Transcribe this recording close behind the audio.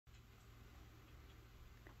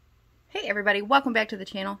Hey everybody, welcome back to the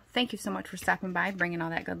channel. Thank you so much for stopping by, bringing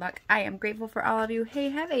all that good luck. I am grateful for all of you. Hey,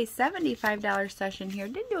 have a $75 session here.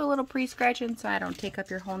 Did do a little pre-scratching so I don't take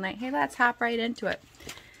up your whole night. Hey, let's hop right into it.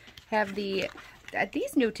 Have these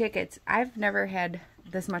new tickets. I've never had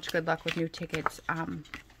this much good luck with new tickets.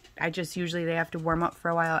 I just usually they have to warm up for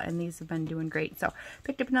a while, and these have been doing great. So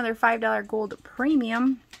picked up another $5 gold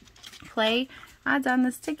premium play. Odds on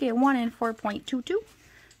this ticket 1 in 4.22.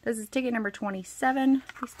 This is ticket number 27.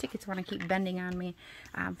 These tickets want to keep bending on me.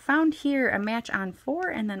 Found here a match on 4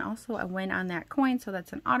 and then also a win on that coin. So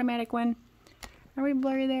that's an automatic win. Are we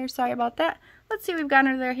blurry there? Sorry about that. Let's see what we've got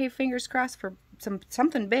under there. Hey, fingers crossed for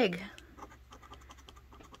something big.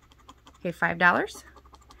 Okay, $5.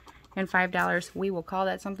 And $5. We will call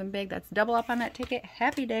that something big. That's double up on that ticket.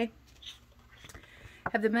 Happy day.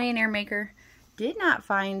 Have the Millionaire Maker. Did not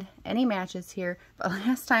find any matches here, but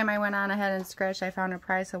last time I went on ahead and scratched, I found a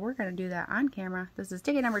prize, so we're going to do that on camera. This is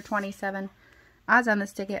ticket number 27. Odds on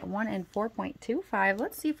this ticket 1 in 4.25.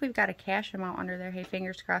 Let's see if we've got a cash amount under there. Hey,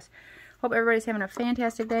 fingers crossed. Hope everybody's having a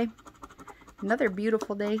fantastic day. Another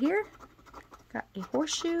beautiful day here. Got a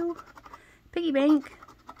horseshoe, piggy bank,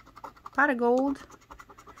 pot of gold,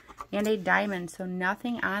 and a diamond. So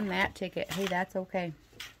nothing on that ticket. Hey, that's okay.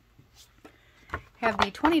 Have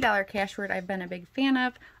the $20 Cashword I've been a big fan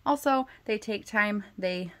of. Also, they take time.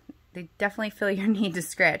 They definitely fill your need to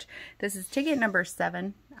scratch. This is ticket number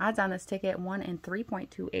 7. Odds on this ticket 1 in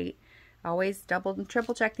 3.28. Always double and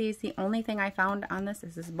triple check these. The only thing I found on this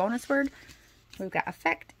is this bonus word. We've got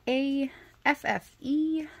effect A,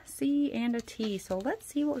 FFE, C, and a T. So let's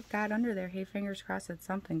see what we've got under there. Hey, fingers crossed it's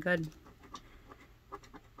something good.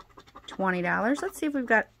 $20. Let's see if we've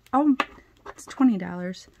got, oh, it's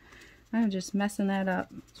 $20. I'm just messing that up.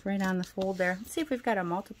 It's right on the fold there. Let's see if we've got a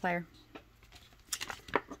multiplier.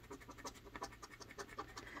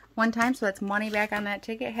 One time, so that's money back on that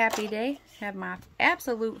ticket. Happy day. Have my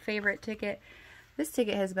absolute favorite ticket. This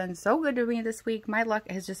ticket has been so good to me this week. My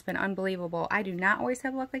luck has just been unbelievable. I do not always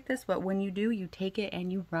have luck like this, but when you do, you take it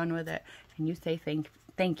and you run with it. And you say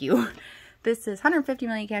thank you. This is 150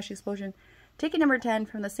 million cash explosion. Ticket number 10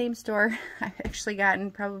 from the same store. I've actually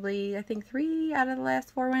gotten probably, I think, 3 out of the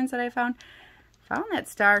last 4 wins that I found. Found that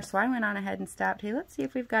star, so I went on ahead and stopped. Hey, let's see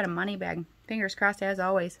if we've got a money bag. Fingers crossed as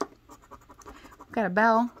always. We've got a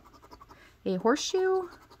bell, a horseshoe,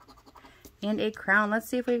 and a crown. Let's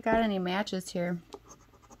see if we've got any matches here.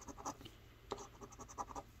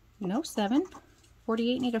 No 7.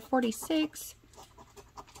 48 need a 46.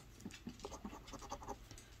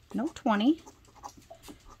 No 20.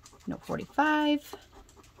 No 45.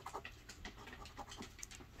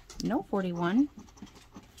 No 41.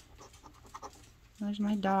 There's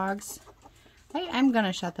my dogs. I'm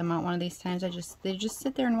gonna shut them out one of these times. They just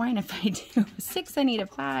sit there and whine if I do. 6, I need a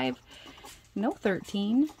 5. No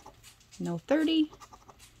 13. No 30.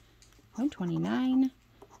 No 29.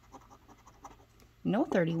 No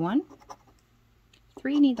 31.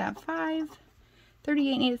 3 need that 5.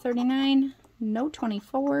 38 need a 39. No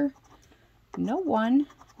 24. No 1.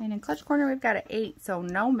 And in clutch corner, we've got an 8, so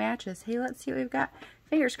no matches. Hey, let's see what we've got.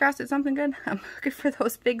 Fingers crossed it's something good. I'm looking for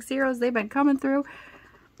those big zeros. They've been coming through.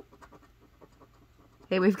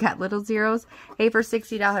 Hey, we've got little zeros. Hey, for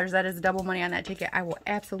 $60, that is double money on that ticket. I will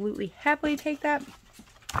absolutely happily take that.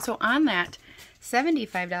 So on that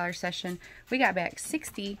 $75 session, we got back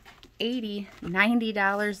 $60, $80,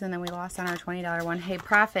 $90, and then we lost on our $20 one. Hey,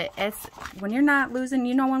 profit. It's when you're not losing,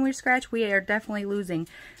 you know, when we scratch, we are definitely losing.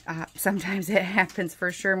 Sometimes it happens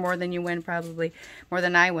for sure, more than you win, probably more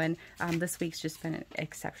than I win. This week's just been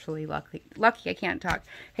exceptionally lucky. I can't talk.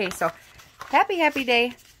 Hey, so happy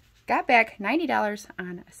day. Got back $90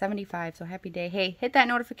 on 75, so happy day. Hey, hit that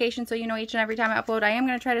notification so you know each and every time I upload. I am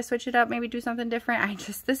going to try to switch it up, maybe do something different.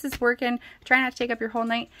 This is working. Try not to take up your whole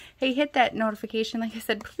night. Hey, hit that notification. Like I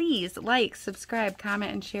said, please like, subscribe,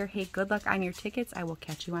 comment, and share. Hey, good luck on your tickets. I will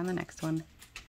catch you on the next one.